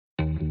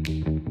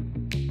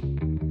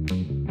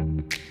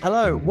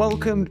Hello,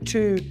 welcome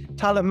to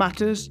Talent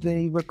Matters,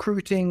 the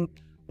recruiting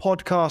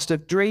podcast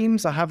of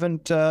dreams. I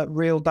haven't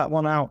reeled that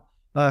one out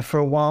for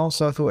a while,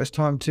 so I thought it's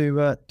time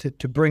to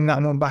bring that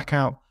one back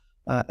out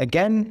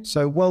again.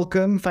 So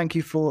welcome, thank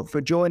you for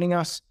joining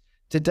us.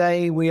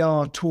 Today we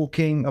are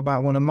talking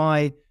about one of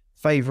my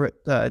favorite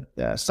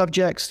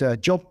subjects,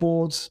 job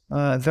boards,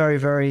 very,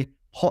 very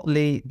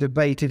hotly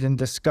debated and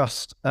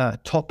discussed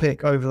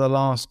topic over the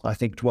last,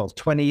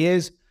 20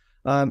 years.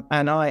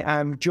 And I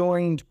am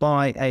joined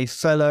by a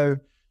fellow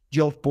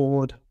job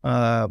board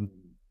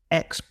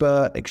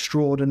expert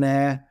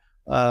extraordinaire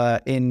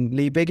in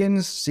Lee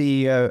Biggins,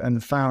 CEO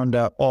and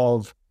founder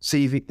of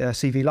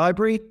CV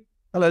Library.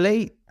 Hello,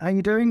 Lee. How are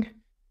you doing?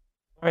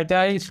 Hi,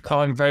 Dave.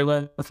 I'm very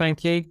well,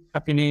 thank you.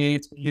 Happy New Year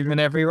to you and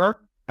everyone.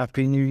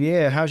 Happy New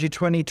Year. How's your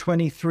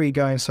 2023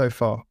 going so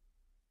far?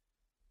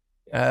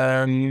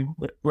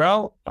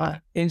 Well,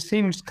 it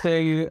seems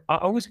to. I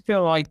always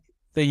feel like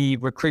the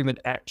recruitment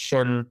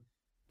action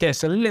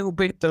gets a little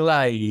bit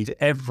delayed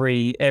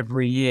every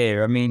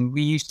year. I mean,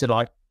 we used to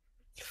like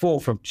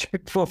 4th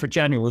of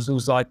January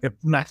was like a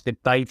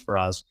massive day for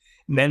us.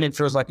 And then it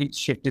feels like it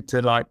shifted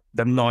to like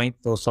the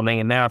 9th or something.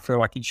 And now I feel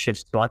like it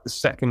shifts to like the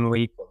second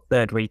week or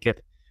third week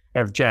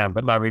of Jan.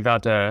 But no, we've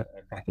had a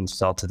cracking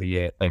start to the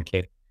year. Thank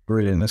you.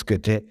 Brilliant. That's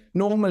good to hear.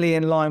 Normally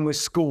in line with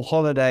school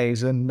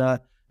holidays and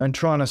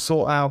trying to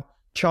sort out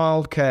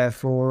childcare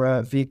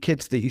for your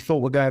kids that you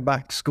thought were going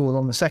back to school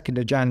on the 2nd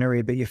of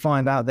January, but you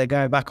find out they're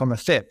going back on the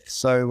 5th.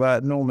 So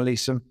normally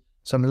some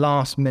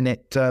last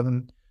minute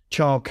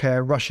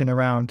childcare rushing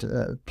around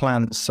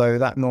plans. So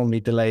that normally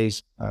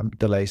delays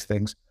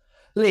things.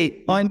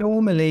 Lee, I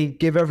normally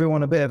give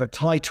everyone a bit of a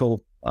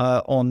title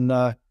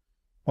on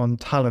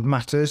Talent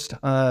Matters,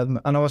 and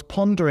I was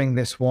pondering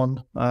this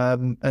one,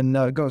 and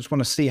I just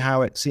want to see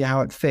how it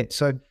fits.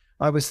 So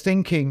I was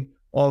thinking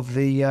of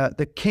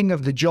the king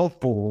of the job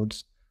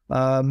boards,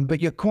 but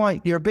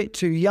you're a bit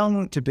too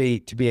young to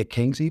be a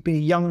king, so you'd be a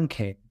young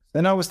king.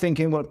 Then I was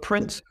thinking, well,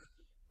 princes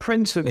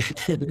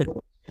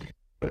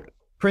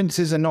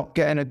are not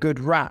getting a good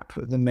rap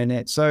at the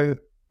minute, so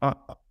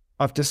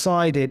I've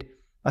decided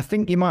I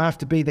think you might have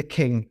to be the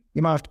king.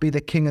 You might have to be the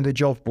king of the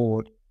job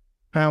board.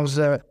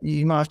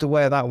 You might have to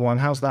wear that one.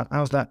 How's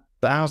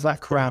that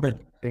crown?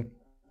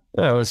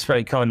 Oh, it's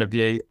very kind of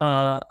you.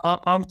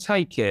 I'll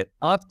take it.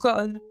 I've got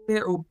a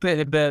little bit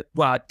of it.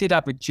 Well, I did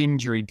have a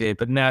gingery beard,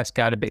 but now it's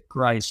got a bit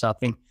grey, so I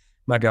think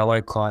maybe I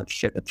won't quite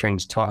shit the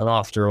king's title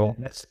after all.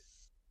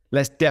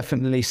 Let's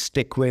definitely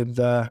stick with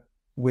the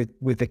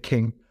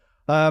king.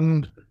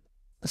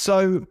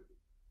 So,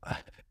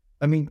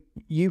 I mean,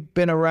 you've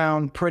been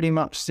around pretty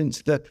much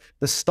since the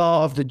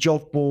start of the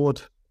job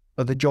board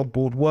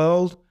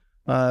world.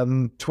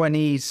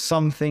 20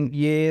 something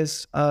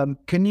years.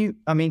 Can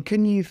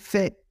you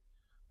fit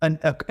a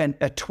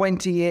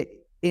 20-year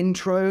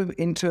intro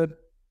into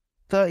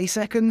 30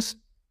 seconds?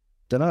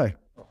 Don't know.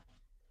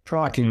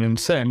 I can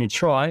certainly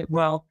try.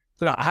 Well,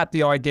 I had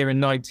the idea in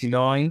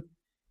 99,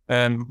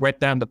 went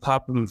down the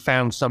pub and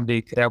found somebody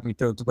who could help me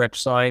build the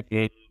website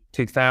in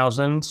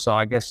 2000. So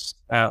I guess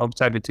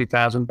October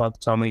 2000, by the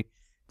time we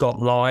got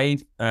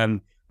live,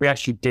 we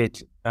actually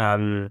did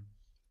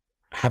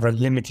have a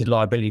limited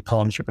liability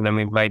partnership, and then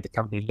we made the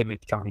company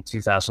limited company in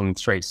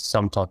 2003. So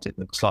sometimes it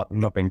looks like we've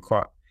not been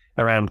quite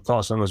around quite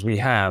as long as we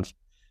have.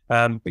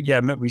 But yeah,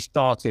 we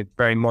started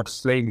very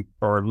modestly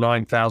for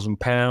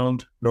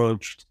 £9,000,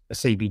 launched a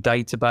CV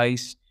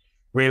database,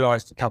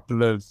 realised a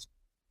couple of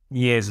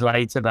years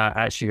later that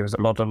actually there was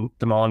a lot of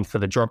demand for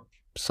the job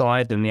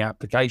side and the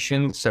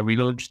application. So we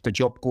launched the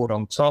job board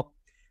on top,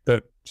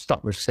 but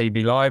stuck with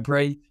CV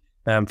Library.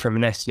 From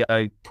an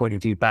SEO point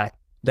of view back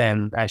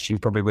then, actually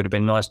probably would have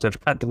been nice to have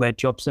had the web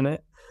jobs in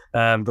it.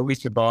 But we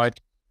survived.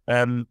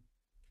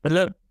 But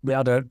look, we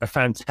had a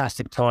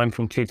fantastic time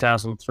from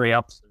 2003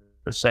 up to the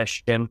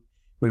recession.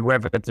 We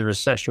weathered the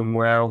recession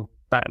well,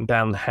 battened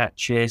down the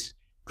hatches,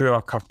 grew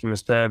our customer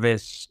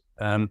service,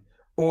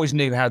 always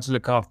knew how to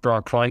look after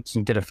our clients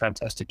and did a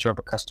fantastic job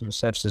at customer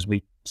service, as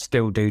we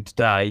still do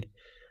today.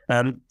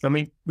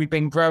 We've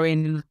been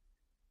growing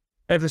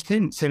ever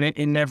since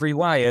in every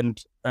way.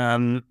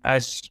 And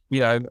as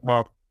you know,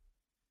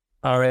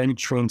 our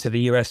entry into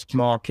the US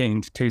market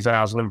in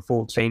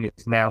 2014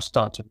 is now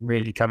starting to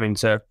really come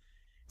into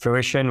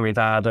fruition. We've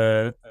had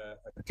a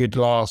good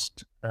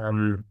last,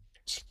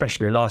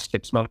 especially the last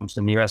 6 months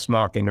in the US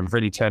market, and have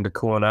really turned a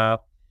corner.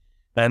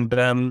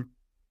 And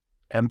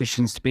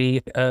ambitions to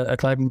be a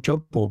global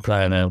job board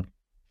player now.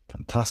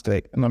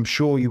 Fantastic, and I'm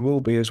sure you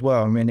will be as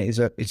well. I mean, it's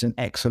an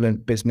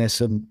excellent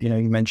business, and you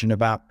mentioned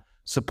about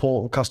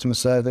support, customer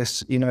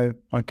service.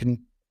 I can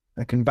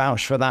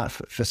vouch for that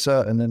for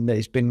certain, and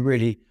it's been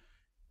really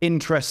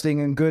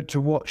interesting and good to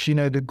watch.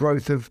 The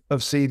growth of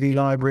CV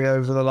Library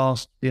over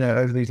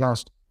these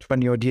last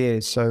 20 odd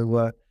years.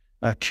 So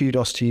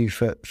kudos to you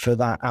for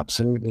that.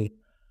 Absolutely.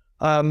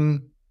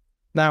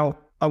 Now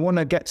I want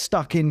to get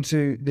stuck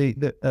into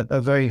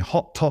a very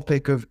hot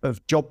topic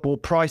of job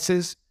board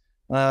prices.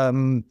 A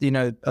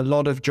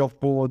lot of job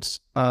boards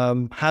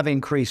have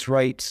increased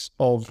rates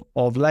of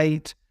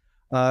late.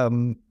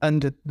 And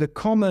the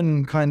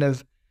common kind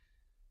of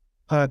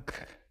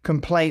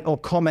complaint or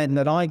comment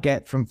that I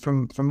get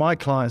from my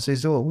clients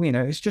is, oh, you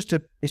know, it's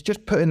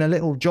just putting a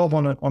little job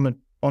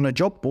on a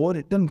job board.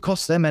 It doesn't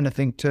cost them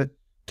anything to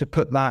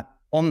put that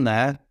on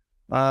there.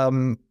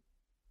 And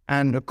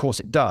of course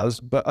it does,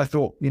 but I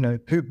thought, you know,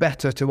 who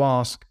better to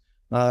ask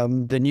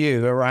than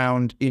you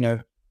around, you know,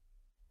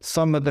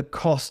 some of the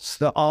costs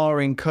that are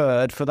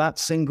incurred for that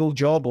single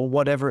job or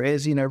whatever it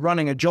is. You know,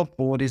 running a job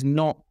board is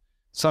not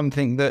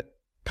something that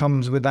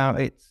comes without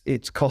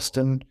its cost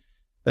and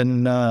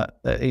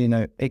you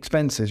know,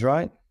 expenses,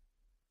 right?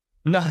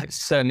 No, it's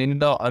certainly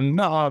not.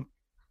 And I'll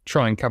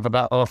try and cover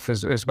that off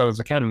as well as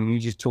I can. I mean, we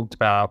just talked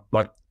about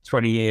like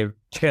 20-year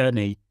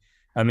journey.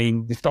 I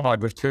mean, we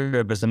started with 2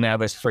 of us and now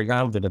there's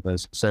 300 of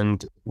us,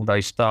 and all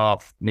those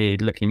staff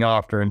need looking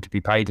after and to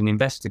be paid and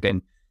invested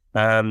in.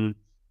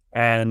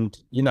 And,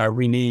 you know,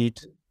 we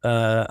need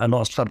a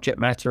lot of subject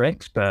matter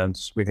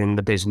experts within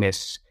the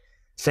business.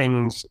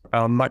 Things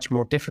are much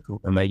more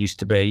difficult than they used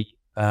to be.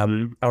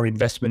 Our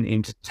investment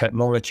into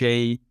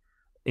technology,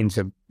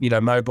 into, you know,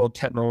 mobile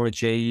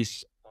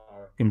technologies,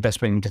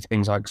 investment into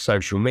things like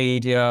social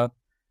media,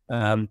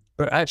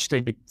 but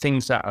actually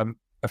things that are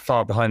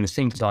far behind the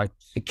scenes, like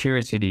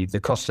security, the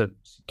cost of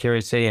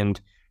security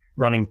and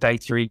running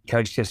data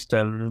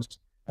ecosystems,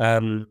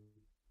 and,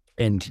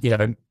 you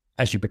know,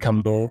 as you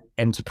become more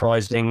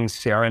enterprising,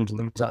 CRM and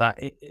things like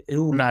that, it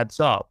all adds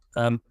up.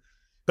 But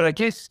I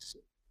guess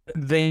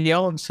the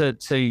answer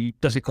to,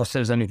 does it cost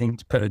us anything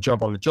to put a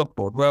job on the job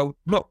board? Well,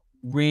 not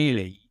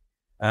really.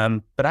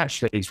 But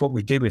actually, it's what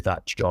we do with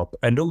that job.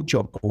 And all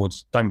job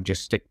boards don't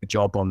just stick the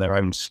job on their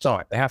own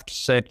site. They have to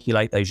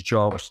circulate those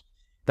jobs.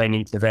 They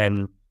need to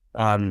then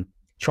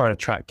try to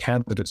attract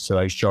candidates to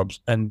those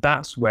jobs. And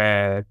that's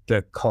where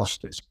the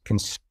cost has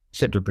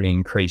considerably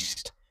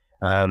increased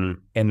in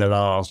the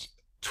last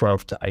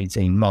 12 to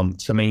 18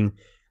 months. I mean,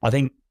 I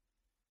think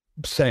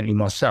certainly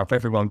myself,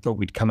 everyone thought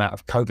we'd come out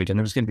of COVID and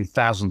there was going to be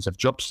thousands of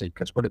job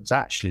seekers, but it's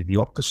actually the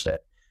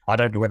opposite. I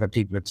don't know whether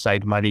people had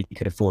saved money,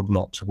 could afford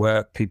not to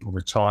work, people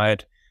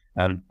retired.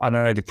 I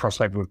know the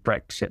crossover with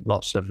Brexit,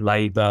 lots of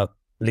Labour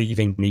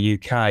leaving the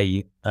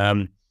UK,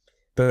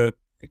 but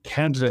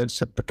candidates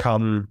have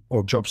become,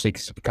 or job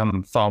seekers have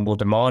become far more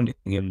demanding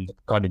in the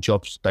kind of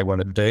jobs they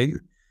want to do.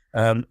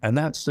 And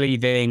that's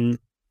leaving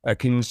a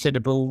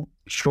considerable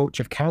shortage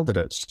of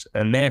candidates.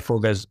 And therefore,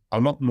 there's a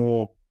lot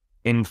more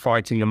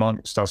infighting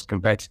amongst us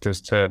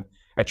competitors to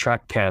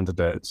attract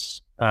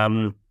candidates.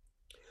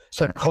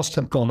 So costs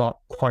have gone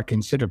up quite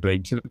considerably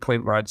to the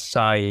point where I'd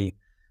say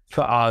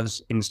for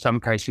us, in some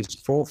cases,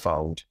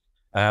 fourfold.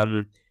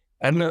 And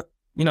look,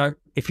 you know,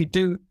 if you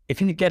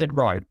get it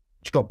right,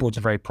 job boards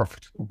are very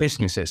profitable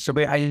businesses. So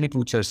we're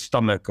able to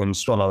stomach and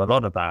swallow a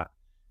lot of that.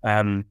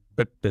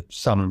 But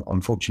some,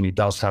 unfortunately,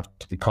 does have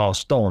to be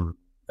passed on.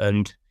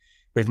 And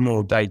with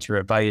more data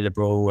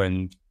available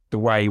and the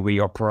way we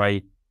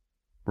operate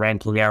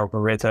ranking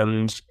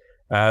algorithms,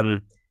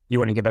 you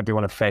want to give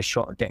everyone a fair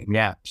shot at getting the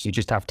apps. You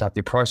just have to have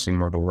the pricing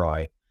model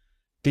right.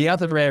 The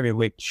other area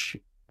which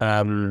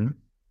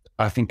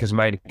I think has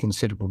made a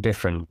considerable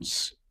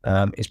difference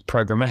is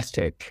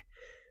programmatic.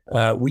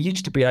 We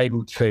used to be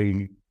able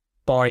to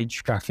buy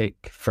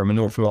traffic from an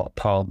awful lot of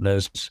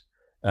partners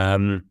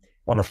on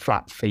a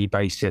flat fee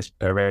basis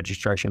per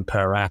registration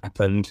per app,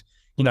 and,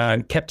 you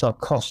know, kept our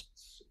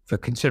costs for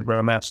considerable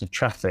amounts of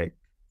traffic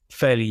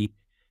fairly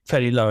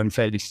low and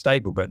fairly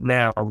stable. But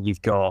now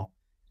you've got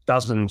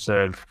dozens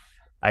of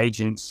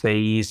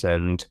agencies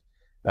and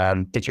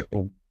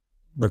digital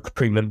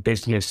recruitment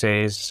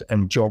businesses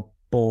and job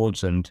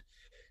boards and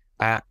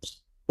apps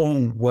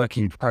all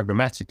working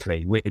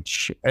programmatically,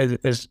 which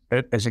has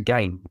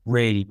again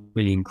really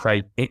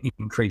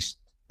increased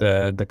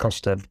the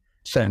cost of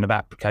certain of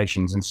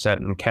applications and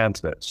certain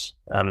candidates.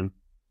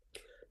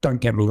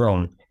 Don't get me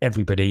wrong,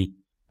 everybody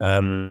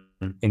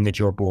in the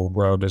job board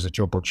world as a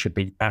job board should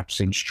be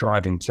absolutely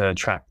striving to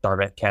attract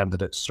direct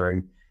candidates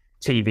through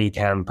TV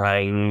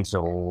campaigns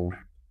or,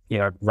 you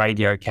know,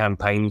 radio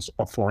campaigns,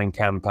 offline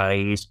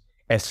campaigns,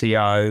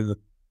 SEO,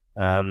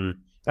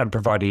 and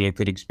providing a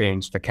good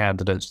experience for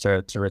candidates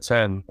to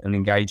return and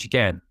engage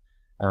again.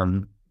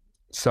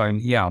 So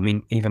yeah, I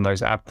mean, even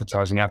those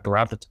outdoor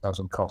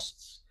advertising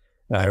costs,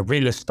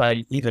 real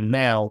estate, even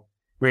now,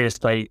 real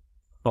estate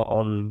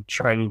on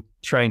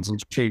trains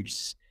and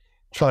tubes,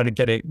 trying to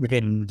get it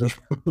within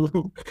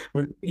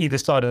either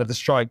side of the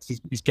strikes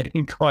is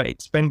getting quite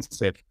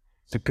expensive.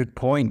 It's a good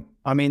point.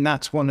 I mean,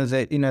 that's one of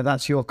the, you know,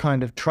 that's your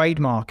kind of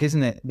trademark,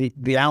 isn't it?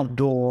 The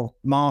outdoor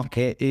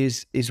market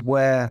is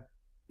where,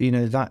 you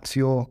know, that's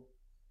your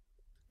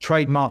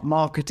trademark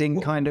marketing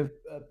kind of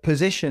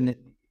position.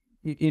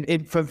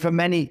 For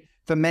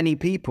many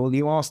people,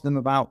 you ask them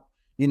about,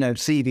 you know,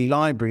 CV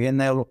Library,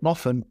 and they'll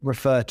often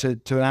refer to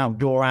an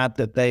outdoor ad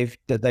that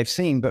they've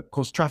seen. But of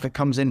course, traffic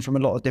comes in from a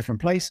lot of different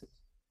places.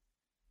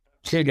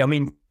 Clearly, I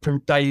mean,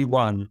 from day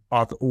one,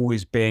 I've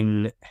always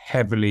been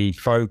heavily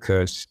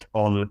focused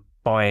on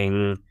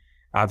buying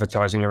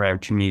advertising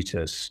around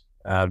commuters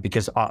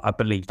because I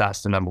believe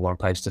that's the number one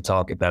place to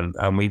target them.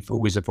 And we've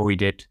always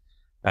avoided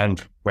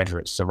And whether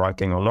it's the right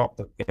thing or not,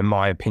 but in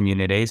my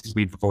opinion, it is.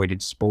 We've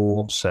avoided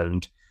sports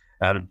and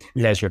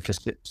leisure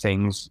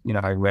things,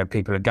 where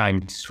people are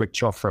going to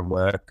switch off from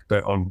work,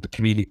 but on the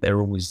commute, they're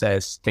always there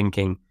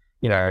thinking,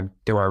 do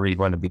I really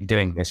want to be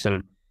doing this?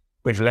 And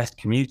with less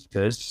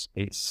commuters,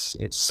 it's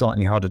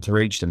slightly harder to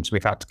reach them. So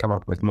we've had to come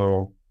up with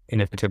more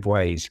innovative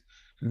ways.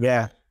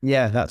 Yeah,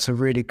 that's a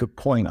really good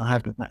point. I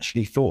haven't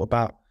actually thought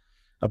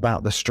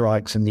about the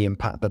strikes and the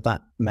impact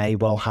that may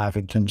well have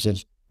in terms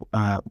of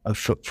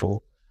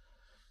footfall.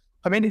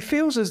 I mean, it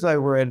feels as though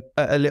we're in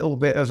a little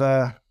bit of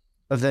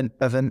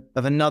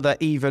another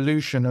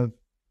evolution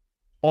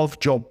of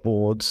job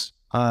boards.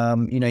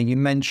 You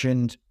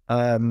mentioned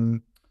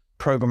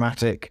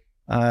programmatic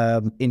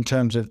in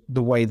terms of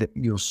the way that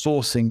you're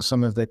sourcing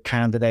some of the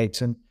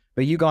candidates,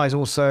 but you guys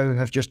also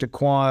have just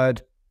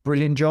acquired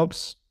Brilliant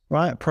Jobs,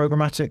 right?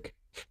 Programmatic.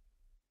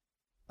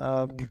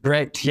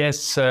 Correct.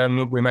 Yes,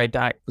 we made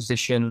that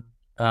acquisition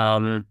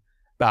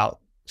about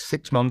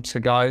 6 months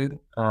ago.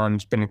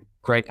 It's been a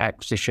great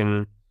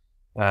acquisition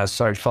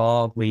so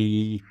far.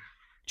 We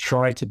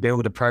try to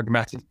build a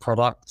programmatic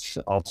product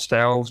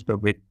ourselves,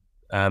 but with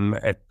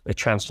a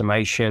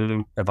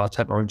transformation of our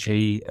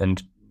technology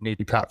and new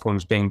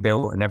platforms being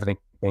built and everything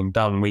being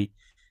done, we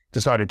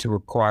decided to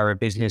acquire a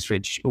business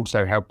which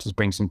also helped us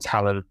bring some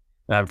talent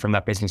from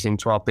that business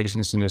into our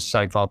business, and has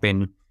so far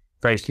been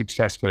very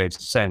successful.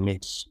 It's certainly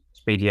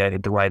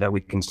expedited the way that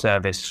we can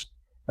service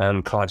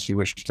clients who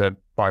wish to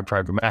buy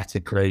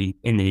programmatically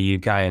in the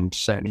UK, and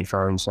certainly for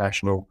our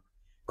international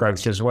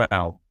growth as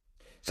well.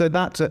 So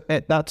that's an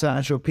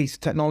actual piece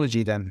of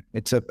technology then?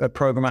 It's a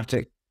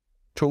programmatic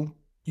tool?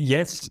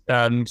 Yes,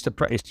 it's the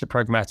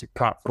programmatic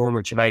platform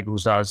which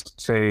enables us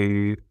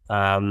to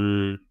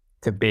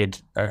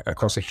bid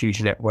across a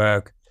huge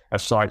network of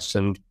sites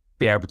and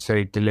be able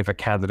to deliver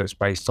candidates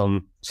based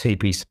on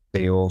CPC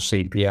or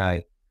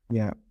CPA.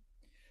 Yeah.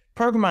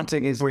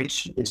 Programmatic is...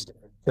 Which is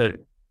the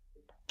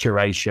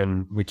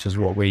duration, which is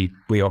what we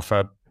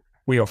offered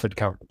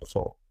currently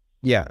before.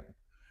 Yeah.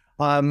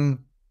 I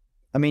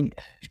mean,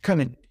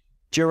 kind of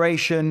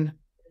duration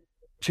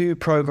to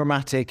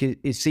programmatic,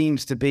 it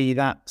seems to be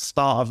that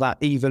start of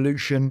that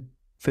evolution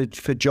for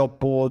job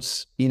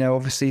boards.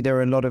 Obviously there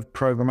are a lot of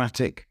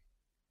programmatic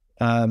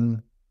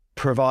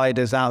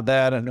providers out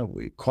there. I don't know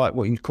quite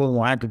what you'd call them,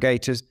 or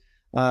aggregators.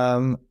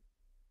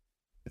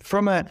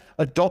 From an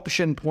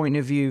adoption point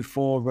of view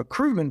for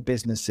recruitment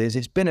businesses,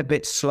 it's been a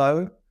bit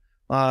slow.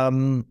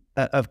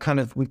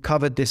 We've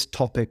covered this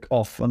topic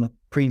off on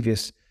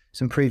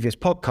some previous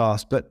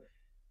podcasts, but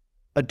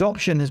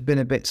adoption has been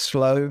a bit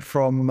slow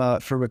for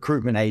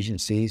recruitment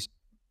agencies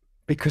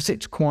because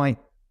it's quite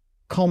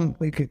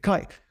complex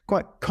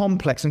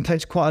and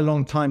takes quite a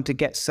long time to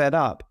get set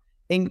up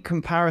in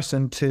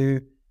comparison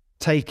to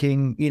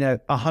taking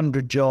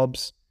 100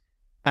 jobs.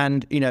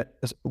 And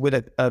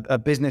with a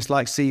business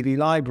like CV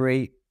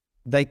Library,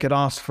 they could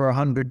ask for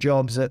 100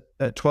 jobs at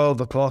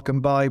 12 o'clock,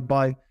 and by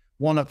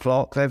 1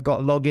 o'clock they've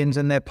got logins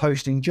and they're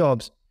posting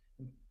jobs.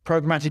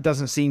 Programmatic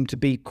doesn't seem to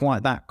be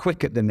quite that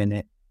quick at the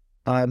minute.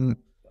 I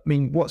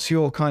mean, what's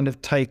your kind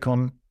of take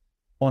on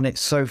it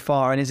so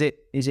far? And is it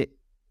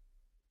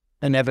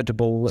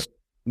inevitable that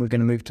we're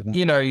going to move to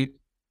that?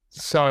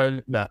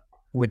 So that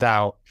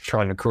without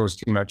trying to cause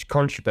too much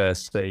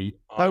controversy.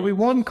 Oh, we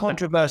want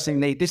controversy,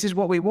 Nate. This is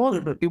what we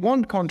want. We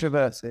want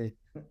controversy.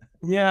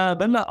 Yeah,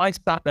 but look, I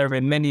sat there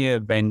in many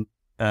events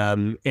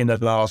in the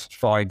last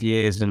 5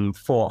 years and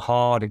fought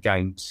hard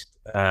against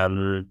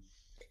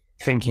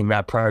thinking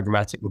that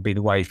programmatic would be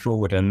the way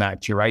forward, and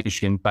that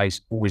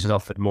duration-based always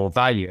offered more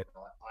value.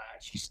 I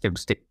actually still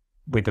stick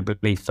with the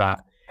belief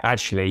that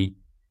actually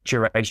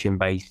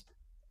duration-based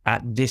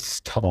at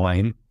this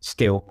time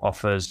still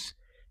offers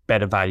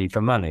better value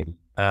for money.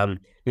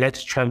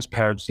 Less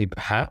transparency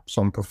perhaps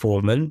on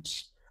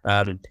performance,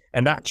 and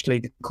actually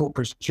the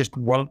corporates just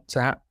want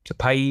to have to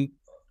pay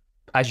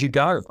as you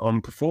go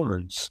on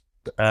performance.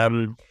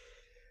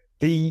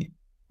 The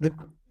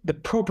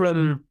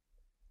problem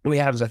we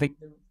have is, I think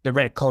the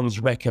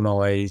Redcons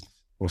recognise,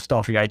 or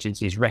staffing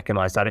agencies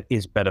recognise, that it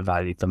is better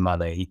value for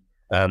money,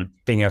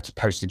 being able to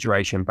post a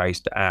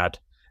duration-based ad.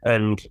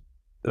 And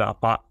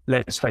but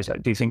let's face it, I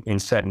do think in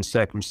certain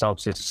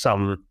circumstances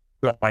some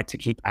like to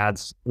keep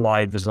ads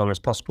live as long as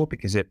possible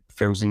because it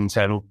fills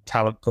internal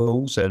talent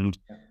pools and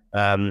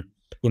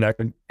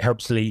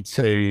helps lead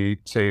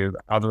to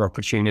other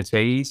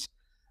opportunities.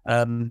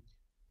 The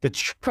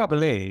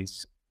trouble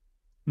is,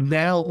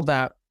 now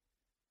that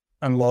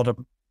a lot of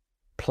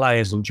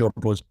players and job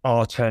boards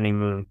are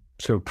turning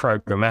to a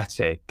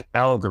programmatic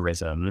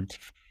algorithm,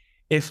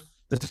 if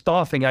the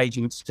staffing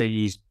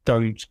agencies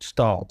don't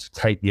start to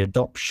take the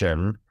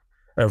adoption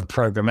of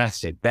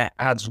programmatic, their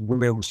ads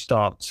will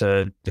start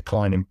to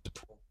decline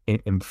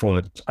in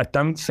performance. I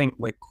don't think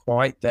we're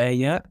quite there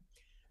yet.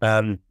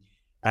 And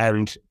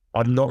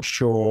I'm not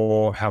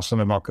sure how some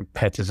of our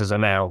competitors are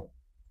now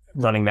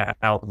running their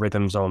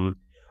algorithms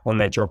on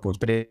their job boards.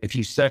 But if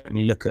you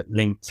certainly look at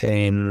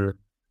LinkedIn,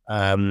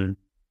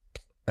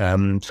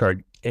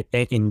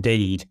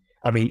 Indeed,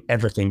 I mean,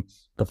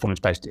 everything's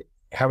performance-based.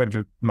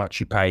 however much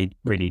you pay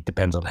really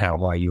depends on how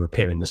high you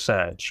appear in the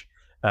search.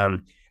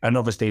 And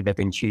obviously they've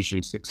been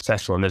hugely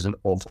successful, and there's an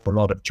awful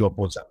lot of job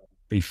boards that will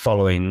be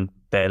following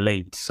their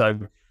lead. So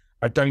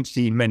I don't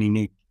see many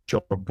new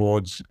job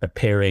boards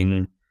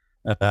appearing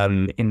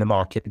in the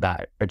market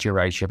that are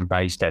duration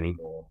based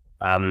anymore.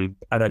 And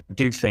I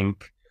do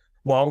think,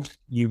 whilst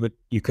you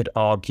could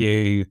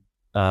argue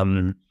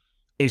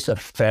it's a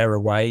fairer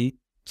way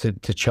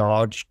to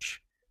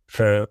charge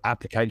for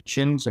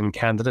applications and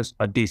candidates,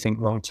 I do think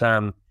long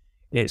term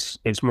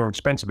it's more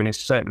expensive, and it's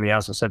certainly,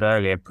 as I said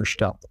earlier,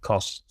 pushed up the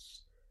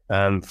costs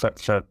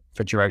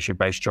for duration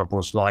based job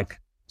boards like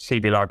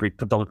CV Library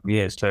predominantly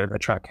is to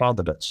attract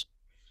candidates.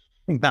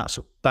 I think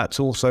that's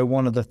also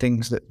one of the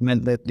things that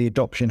meant that the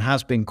adoption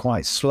has been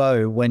quite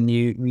slow when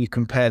you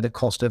compare the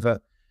cost of a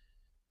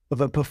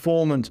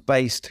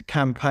performance-based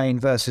campaign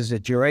versus a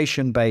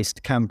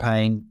duration-based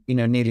campaign.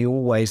 Nearly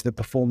always the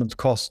performance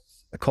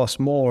costs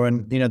more,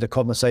 and the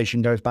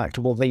conversation goes back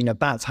to, well,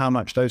 that's how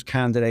much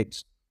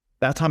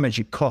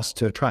it costs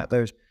to attract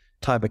those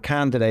type of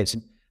candidates,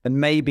 and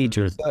maybe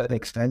to a certain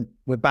extent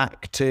we're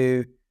back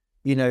to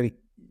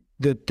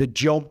the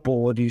job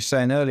board you were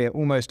saying earlier,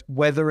 almost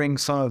weathering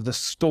some of the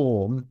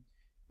storm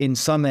in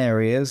some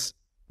areas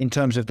in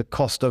terms of the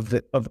cost of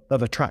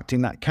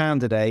attracting that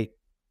candidate,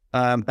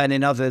 and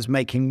in others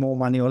making more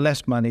money or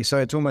less money. So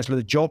it's almost like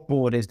the job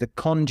board is the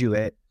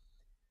conduit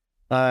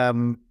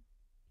to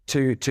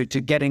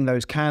getting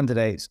those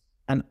candidates.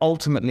 And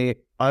ultimately,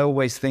 I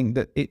always think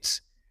that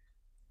it's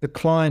the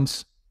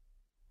clients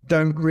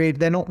they're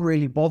not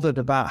really bothered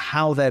about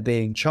how they're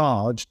being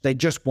charged. They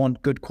just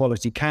want good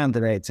quality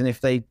candidates. And if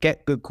they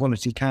get good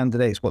quality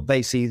candidates, what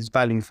they see is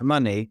value for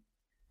money,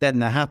 then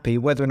they're happy,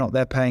 whether or not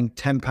they're paying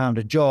 £10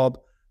 a job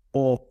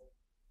or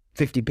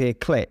 50p a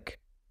click.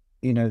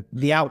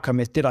 The outcome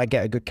is, did I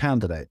get a good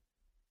candidate?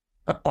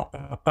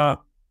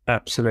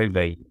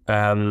 Absolutely.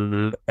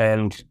 And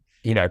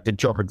the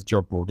job of the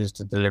job board is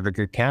to deliver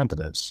good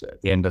candidates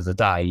at the end of the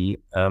day.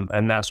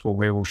 And that's what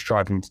we're all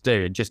striving to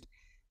do. Just,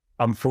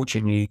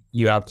 unfortunately,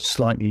 you have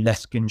slightly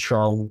less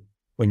control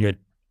when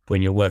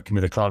you're working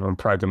with a client on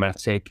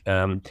programmatic.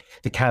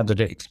 The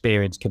candidate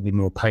experience can be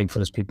more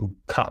painful as people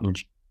cut and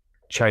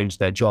change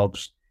their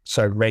jobs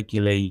so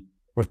regularly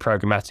with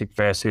programmatic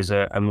versus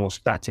a more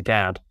static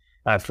ad.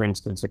 For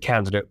instance, a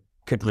candidate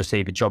could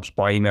receive a jobs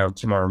by email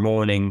tomorrow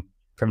morning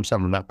from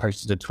someone that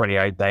posted a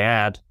 28-day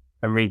ad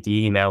and read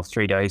the email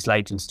 3 days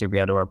later and still be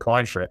able to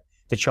apply for it.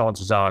 The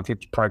chances are, if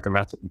it's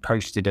programmatically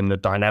posted in the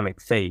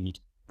dynamic feed,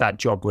 that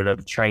job will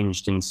have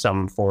changed in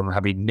some form,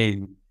 having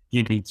new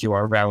unique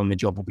URL, and the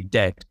job will be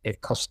dead.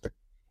 It costs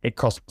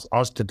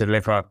us to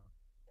deliver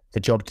the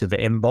job to the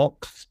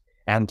inbox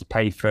and to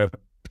pay for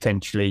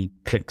potentially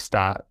clicks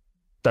that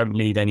don't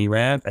lead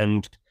anywhere.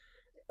 And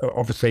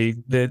obviously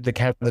the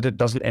candidate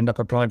doesn't end up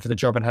applying for the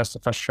job and has the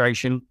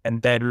frustration,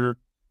 and then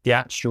the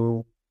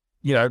actual,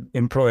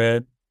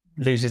 employer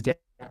loses the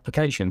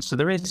application. So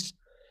there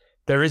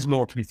is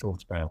more to be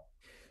thought about.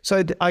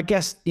 So I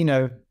guess,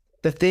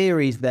 the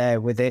theory's there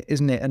with it,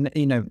 isn't it?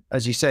 And,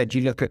 as you said,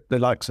 you look at the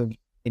likes of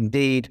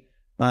Indeed,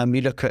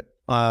 you look at,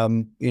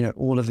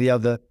 all of the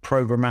other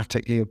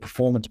programmatically or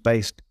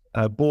performance-based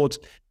boards,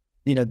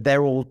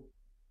 they're all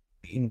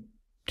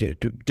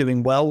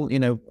doing well,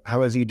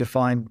 however you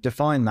define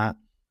that.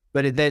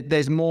 But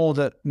there's more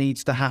that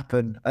needs to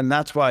happen. And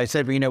that's why I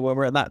said, when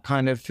we're at that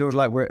kind of, feels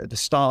like we're at the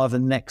start of the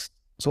next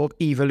sort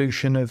of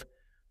evolution of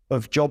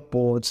job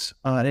boards.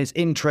 And it's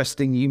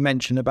interesting you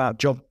mentioned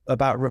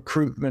about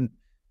recruitment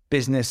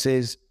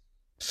businesses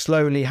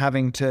slowly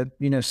having to,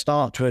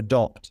 start to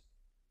adopt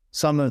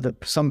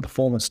some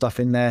performance stuff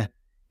in their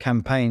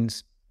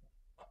campaigns.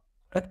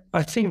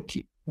 I think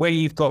where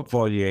you've got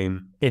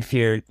volume, if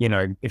you're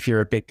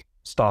a big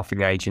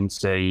staffing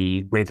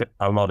agency with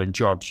a lot of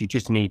jobs, you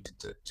just need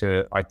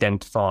to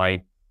identify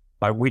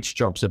which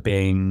jobs are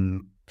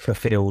being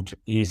fulfilled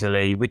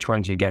easily, which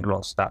ones you get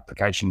lots of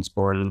applications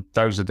for, and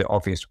those are the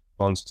obvious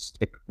ones to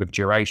stick with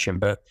duration.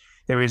 But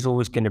there is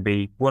always going to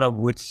be, what I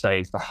would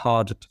say is, the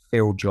harder to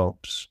fill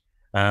jobs.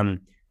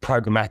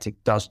 Programmatic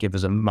does give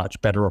us a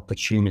much better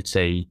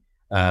opportunity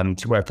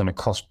to work on a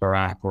cost per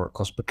app or a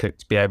cost per click,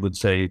 to be able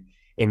to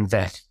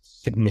invest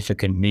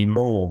significantly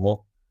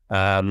more,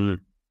 to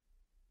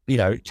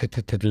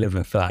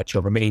deliver for that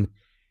job. I mean,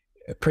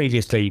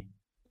 previously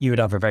you would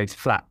have a very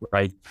flat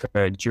rate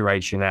for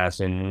duration,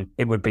 as in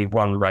it would be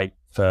one rate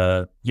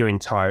for your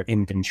entire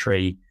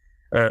inventory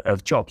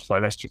of jobs. So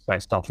let's just say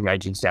a staffing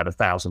agency had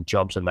 1,000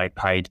 jobs and they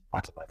paid,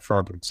 I don't know, for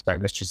argument's sake,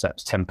 let's just say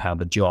it's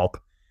 £10 a job.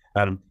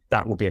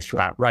 That will be a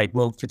flat rate.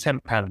 Well, for £10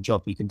 a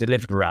job, you can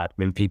deliver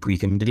admin people, you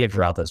can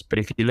deliver others. But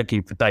if you're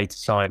looking for data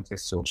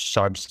scientists or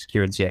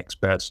cybersecurity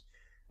experts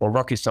or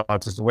rocket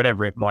scientists or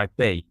whatever it might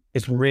be,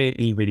 it's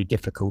really, really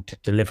difficult to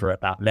deliver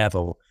at that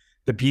level.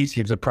 The beauty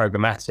of the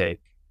programmatic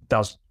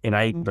does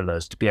enable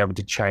us to be able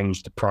to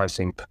change the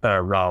pricing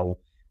per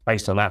role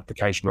based on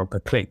application or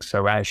per click.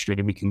 So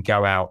actually we can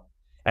go out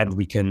and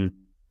we can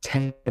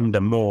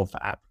tender more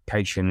for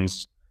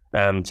applications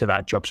to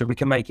that job, so we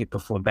can make it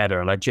perform better.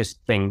 And I just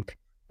think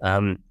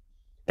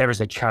there there is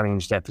a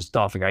challenge there for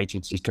staffing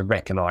agencies to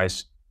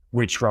recognise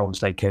which roles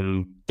they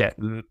can get,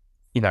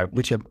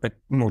 which are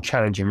more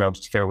challenging roles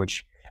to fill,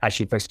 which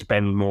actually if they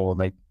spend more,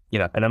 and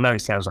I know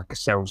it sounds like a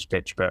sales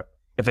pitch, but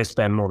if they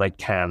spend more, they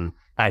can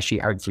actually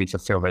hopefully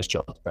fulfill those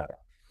jobs better.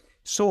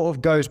 Sort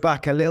of goes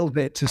back a little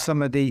bit to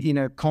some of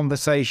the,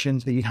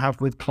 conversations that you have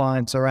with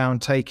clients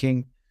around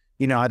taking,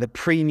 either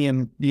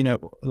premium,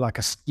 like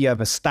you have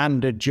a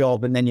standard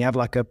job and then you have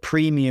like a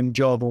premium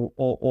job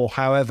or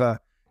however,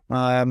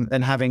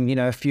 and having,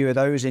 a few of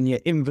those in your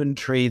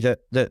inventory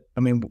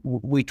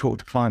we talk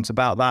to clients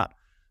about that,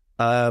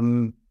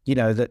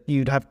 that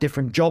you'd have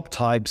different job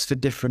types for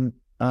different,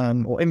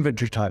 or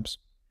inventory types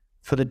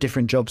for the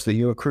different jobs that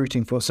you're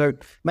recruiting for. So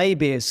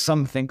maybe it's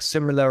something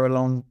similar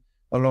along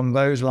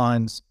those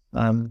lines.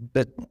 And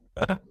we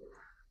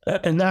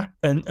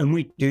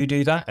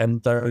do that,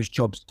 and those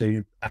jobs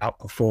do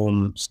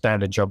outperform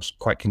standard jobs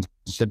quite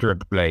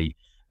considerably.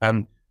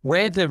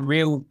 Where the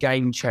real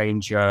game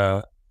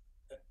changer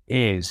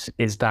is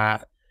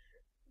that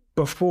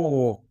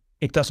before,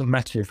 it doesn't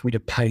matter if we'd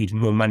have paid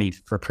more money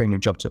for a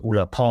premium job to all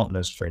our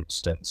partners, for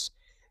instance,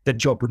 the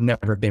job would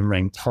never have been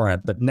ranked higher.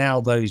 But now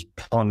those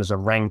partners are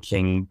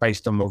ranking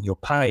based on what you're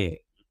paying.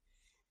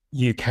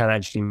 You can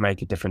actually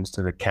make a difference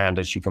to the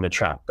candidates you can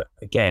attract. But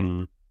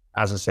again,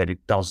 as I said,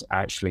 it does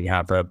actually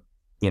have a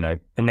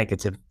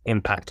negative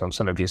impact on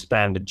some of your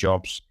standard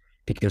jobs,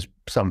 because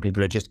some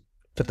people are just,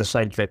 for the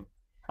sake of it,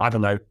 I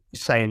don't know,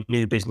 say a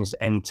new business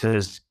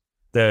enters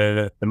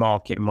the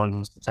market and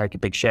wants to take a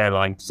big share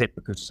line,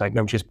 because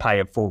they'll just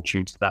pay a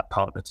fortune to that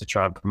partner to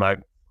try and promote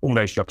all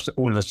those jobs.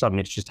 All of a sudden,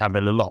 it's just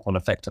having a lot on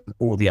effect on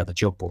all the other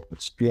job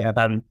boards. Yeah.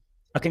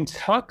 I can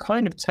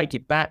kind of take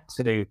it back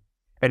to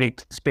an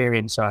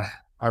experience I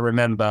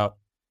remember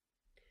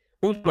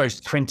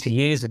almost 20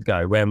 years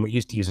ago, when we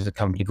used to use a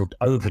company called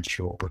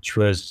Overture, which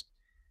was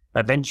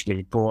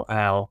eventually bought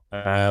out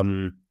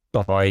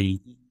by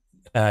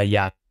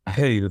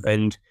Yahoo.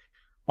 And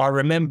I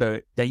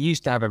remember they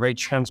used to have a very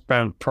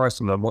transparent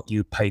pricing on what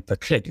you pay per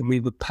click. And we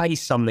would pay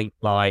something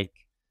like,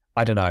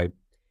 I don't know,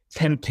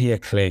 10p a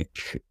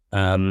click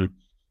on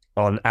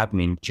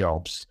admin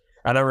jobs.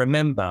 And I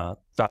remember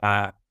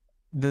that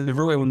the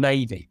Royal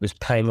Navy was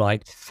paying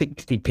like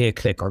 60p a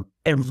click on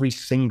every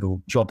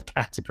single job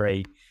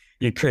category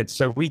you could.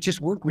 So we'd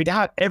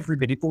have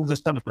everybody all of a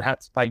sudden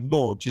had to pay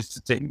more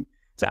just to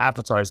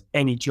advertise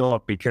any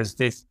job, because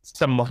there's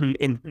someone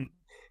in,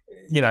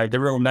 the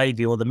Royal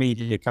Navy or the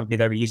media company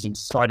they were using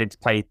decided to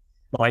pay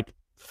like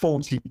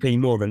 40p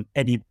more than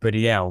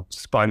anybody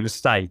else by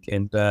mistake.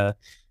 And, that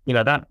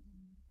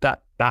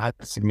had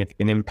a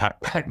significant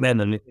impact back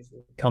then, and it's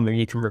something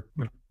you can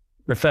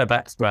refer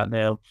back to that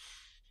now.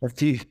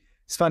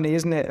 It's funny,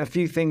 isn't it? A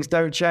few things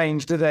don't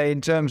change, do they,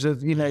 in terms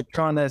of,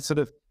 trying to sort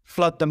of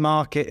flood the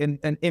market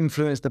and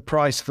influence the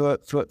price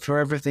for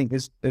everything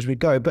as we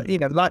go. But,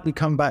 like we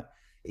come back,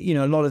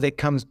 a lot of it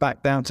comes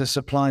back down to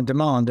supply and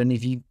demand. And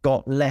if you've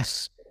got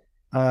less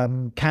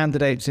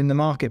candidates in the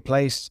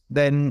marketplace,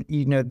 then,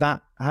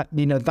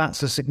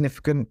 that's a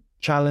significant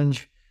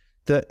challenge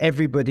that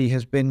everybody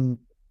has been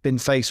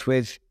faced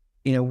with,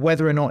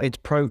 whether or not it's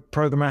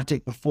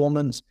programmatic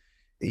performance,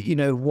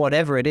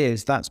 whatever it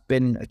is, that's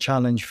been a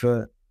challenge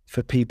for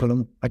people.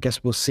 And I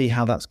guess we'll see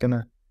how that's going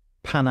to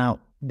pan out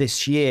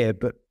this year.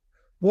 But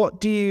what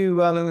do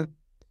you,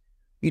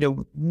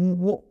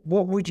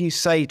 what would you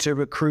say to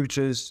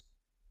recruiters?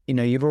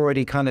 You've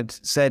already kind of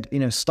said,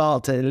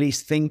 start to at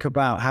least think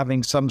about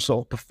having some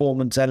sort of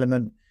performance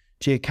element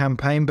to your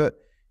campaign. But,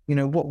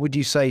 what would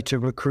you say to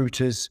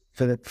recruiters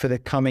for the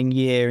coming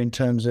year in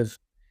terms of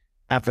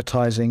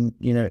advertising,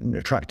 and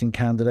attracting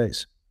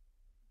candidates?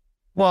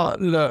 Well,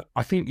 look,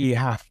 I think you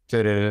have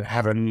to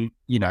have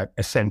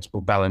a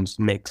sensible balanced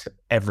mix of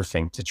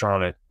everything to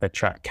try and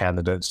attract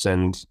candidates.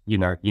 And, you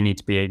need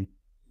to be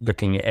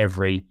looking at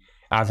every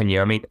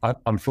avenue. I mean,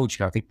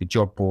 unfortunately, I think the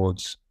job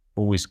boards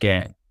always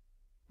get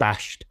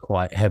bashed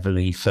quite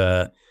heavily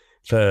for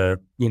the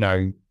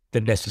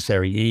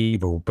necessary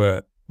evil,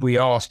 but we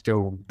are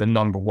still the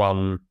number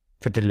one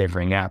for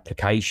delivering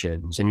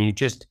applications. And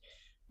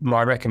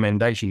my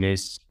recommendation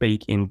is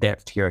speak in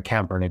depth to your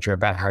account manager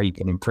about how you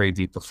can improve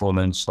your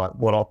performance, like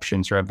what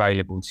options are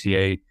available to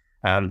you.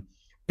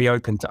 Be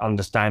open to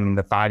understanding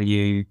the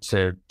value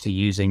to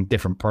using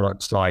different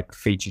products like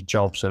featured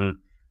jobs and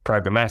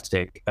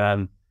programmatic.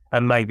 And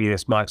maybe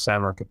this might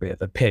sound like a bit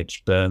of a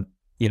pitch, but,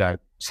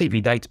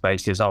 CV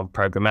databases aren't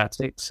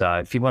programmatic. So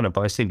if you want to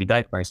buy CV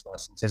database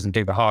licenses and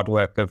do the hard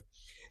work of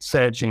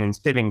searching and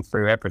sifting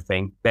through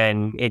everything,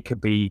 then it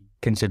could be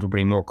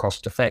considerably more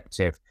cost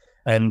effective.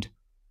 And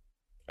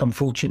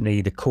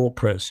unfortunately, the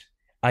corporates,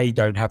 A,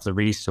 don't have the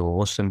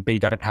resource, and B,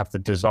 don't have the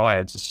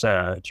desire to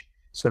search.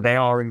 So they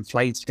are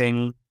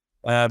inflating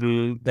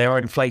the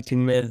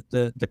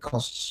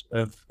costs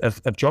of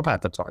job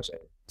advertising.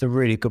 It's a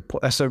really good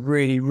point. That's a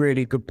really,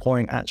 really good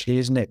point, actually,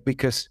 isn't it?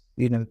 Because,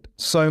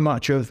 so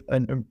much of,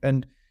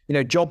 and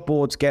job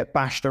boards get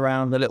bashed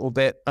around a little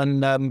bit,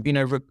 and,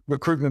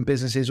 recruitment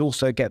businesses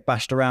also get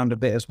bashed around a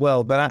bit as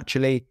well. But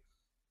actually,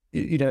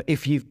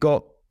 if you've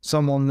got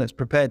someone that's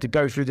prepared to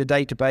go through the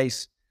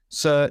database,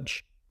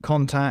 search,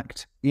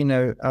 contact,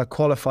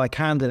 qualify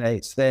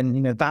candidates,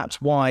 then,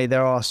 that's why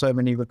there are so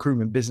many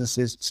recruitment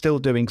businesses still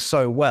doing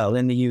so well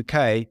in the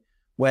UK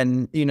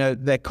when,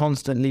 they're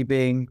constantly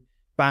being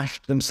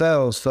bashed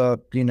themselves for,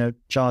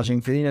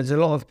 charging for, there's a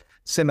lot of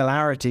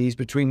similarities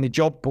between the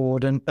job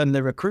board and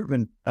the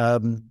recruitment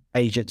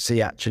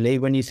agency, actually,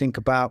 when you think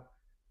about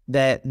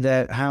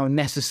their how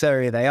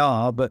necessary they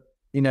are, but,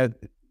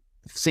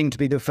 seem to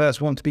be the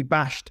first one to be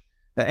bashed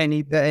at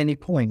any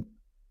point.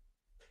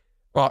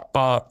 But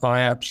I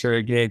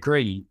absolutely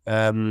agree.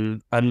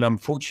 And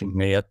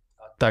unfortunately, I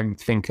don't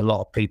think a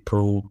lot of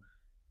people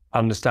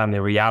understand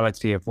the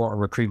reality of what a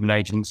recruitment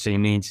agency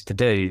needs to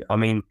do. I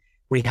mean,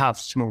 we have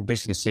small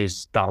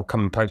businesses that'll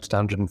come and post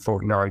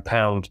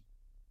 £149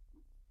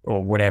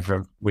 or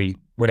whatever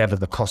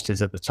the cost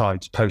is at the time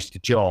to post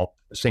a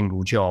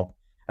single job,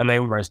 and they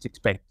almost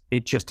expect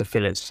it just to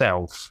fill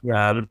itself.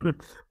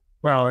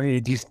 Well,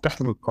 it just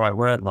doesn't quite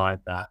work like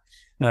that.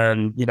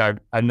 And, I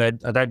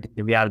don't think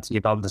the reality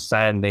of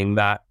understanding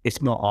that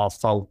it's not our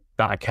fault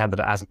that a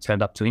candidate hasn't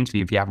turned up to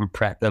interview if you haven't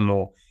prepped them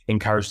or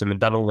encouraged them and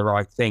done all the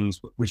right things,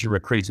 which a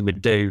recruiter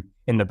would do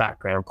in the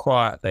background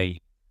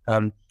quietly.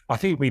 I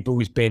think we've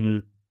always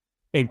been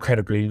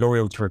incredibly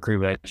loyal to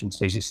recruitment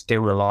agencies. It's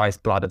still the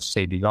lifeblood of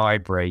CV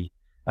Library.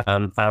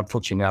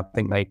 Unfortunately, I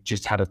think they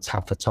just had a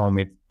tougher time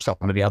with some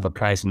of the other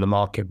players in the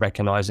market,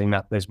 recognising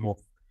that there's more,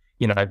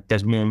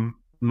 there's more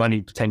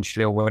money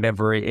potentially or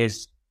whatever it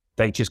is.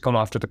 They just gone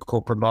after the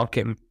corporate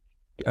market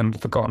and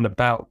forgotten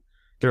about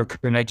the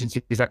recruitment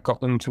agencies that got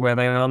them to where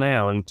they are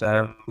now. And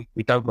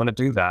we don't want to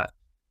do that.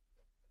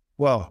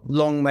 Well,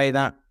 long may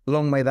that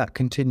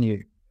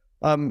continue.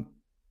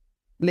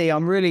 Lee,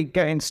 I'm really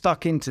getting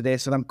stuck into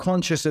this, and I'm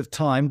conscious of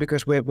time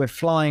because we're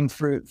flying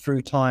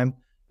through time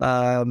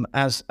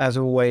as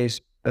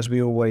always, as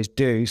we always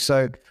do.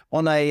 So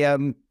on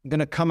I'm going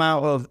to come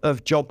out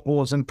of job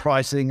boards and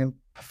pricing and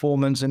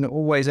performance, and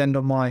always end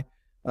on my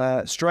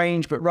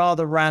strange but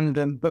rather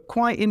random but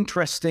quite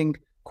interesting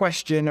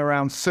question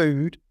around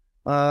food.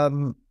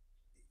 I'm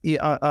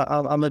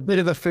a bit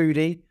of a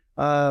foodie.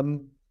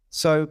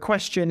 So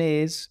question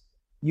is,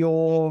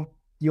 you're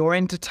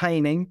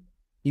entertaining.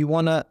 You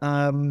wanna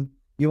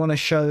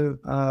show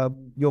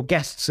your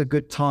guests a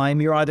good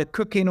time. You're either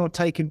cooking or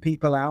taking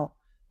people out.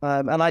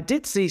 And I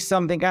did see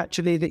something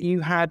actually that you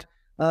had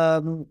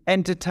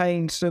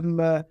entertained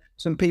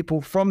some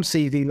people from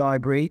CV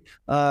Library.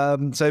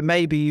 So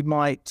maybe you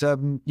might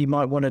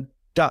want to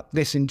duck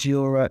this into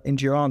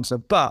your answer.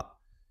 But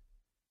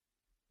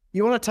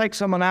you want to take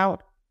someone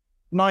out,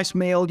 nice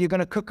meal. You're going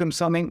to cook them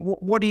something.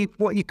 What are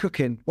you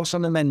cooking? What's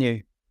on the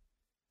menu?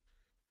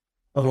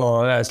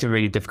 Oh, that's a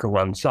really difficult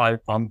one. So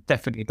I'm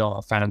definitely not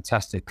a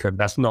fantastic cook.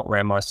 That's not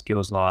where my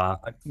skills lie.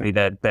 Hopefully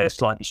they're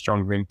slightly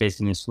stronger in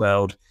business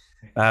world.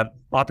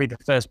 I'd be the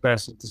first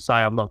person to say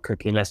I'm not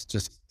cooking. Let's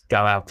just go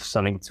out for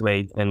something to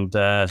eat and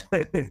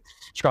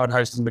try and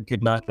host them a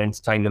good night and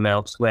entertain them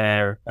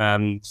elsewhere.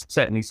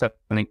 Certainly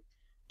something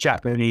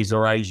Japanese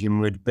or Asian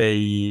would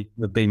be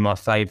my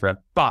favourite.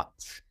 But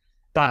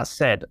that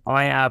said,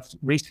 I have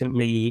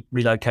recently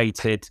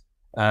relocated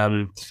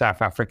to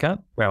South Africa,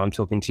 where I'm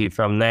talking to you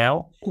from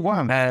now.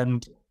 Wow.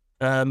 And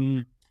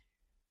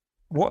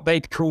what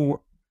we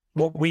call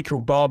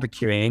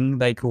barbecuing,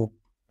 they call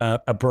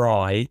a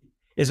braai,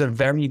 is a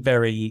very,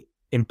 very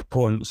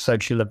important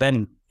social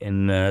event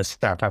in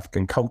South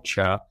African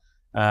culture.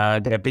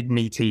 They're big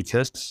meat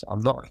eaters.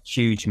 I'm not a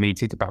huge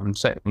meat eater, but I'm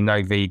certainly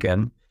no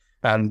vegan.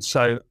 And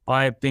so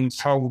I've been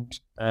told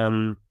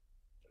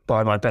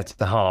by my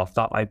better half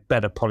that I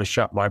better polish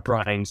up my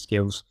braaiing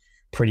skills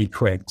pretty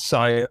quick.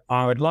 So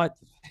I would like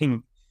to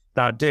think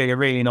that doing a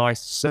really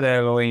nice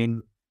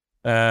sirloin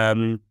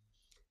on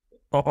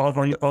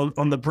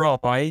the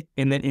braai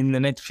in the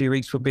next few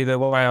weeks would be the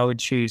way I would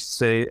choose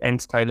to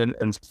entertain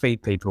and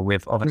feed people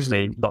with,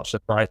 obviously lots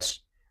of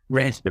nice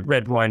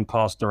red wine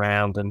passed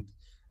around and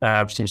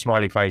some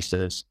smiley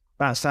faces.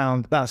 That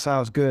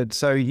sounds good.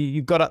 So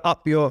you've got to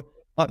up your,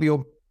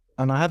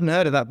 and I hadn't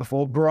heard of that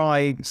before,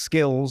 braai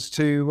skills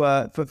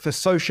to for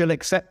social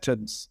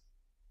acceptance.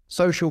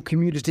 Social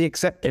community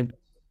acceptance.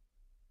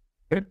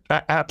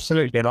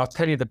 Absolutely. And I'll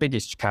tell you the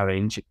biggest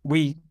challenge.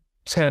 We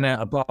turn out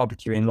a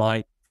barbecue in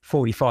like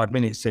 45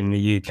 minutes in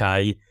the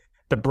UK.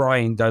 The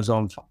braaiing goes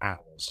on for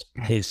hours.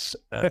 It's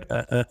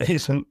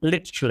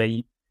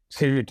literally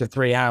 2 to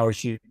 3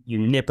 hours. You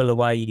nibble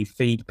away, you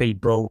feed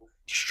people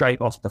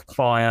straight off the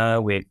fire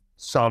with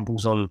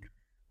samples on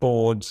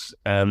boards,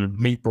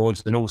 meat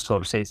boards and all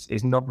sorts.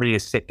 It's not really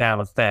a sit down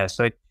affair.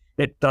 So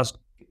it does,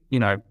 you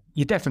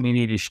definitely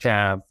need a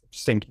shower.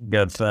 Thinking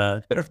of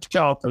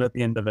charcoal at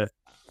the end of it.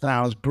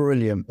 Sounds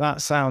brilliant.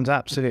 That sounds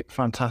absolutely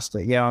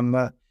fantastic. Yeah, I'm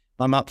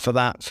up for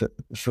that for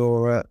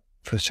sure.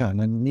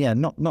 And yeah,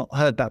 not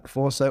heard that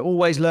before. So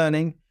always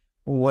learning,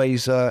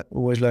 always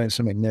learning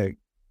something new.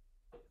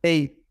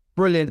 Hey,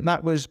 brilliant.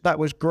 That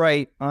was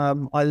great.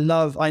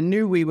 I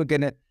knew we were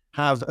going to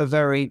have a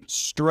very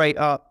straight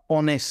up,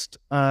 honest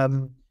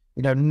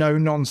no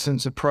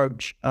nonsense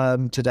approach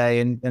today,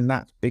 and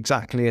that's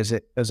exactly as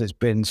it's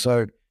been.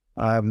 So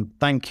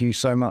thank you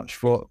so much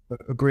for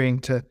agreeing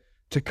to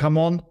come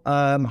on.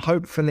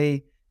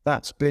 Hopefully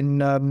that's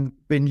been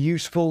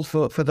useful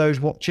for those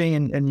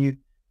watching, and you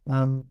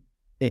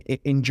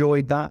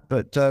enjoyed that.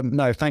 But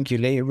no, thank you,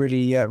 Lee.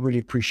 I really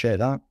appreciate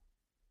that.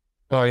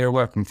 Oh, you're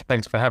welcome.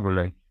 Thanks for having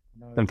me.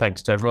 And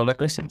thanks to everyone that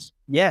listens.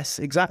 Yes,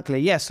 exactly.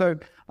 Yeah. So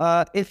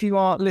if you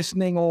are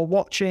listening or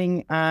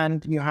watching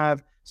and you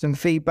have some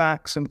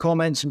feedback, some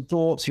comments, some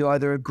thoughts, you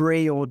either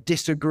agree or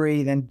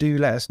disagree, then do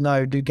let us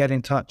know. Do get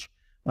in touch.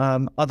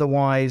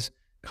 Otherwise,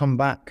 come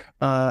back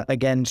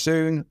again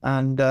soon.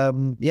 And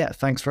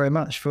thanks very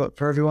much for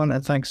everyone.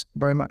 And thanks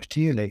very much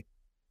to you, Lee.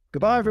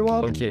 Goodbye,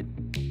 everyone. Thank you.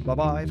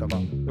 Bye-bye.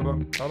 Bye-bye.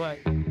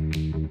 Bye-bye.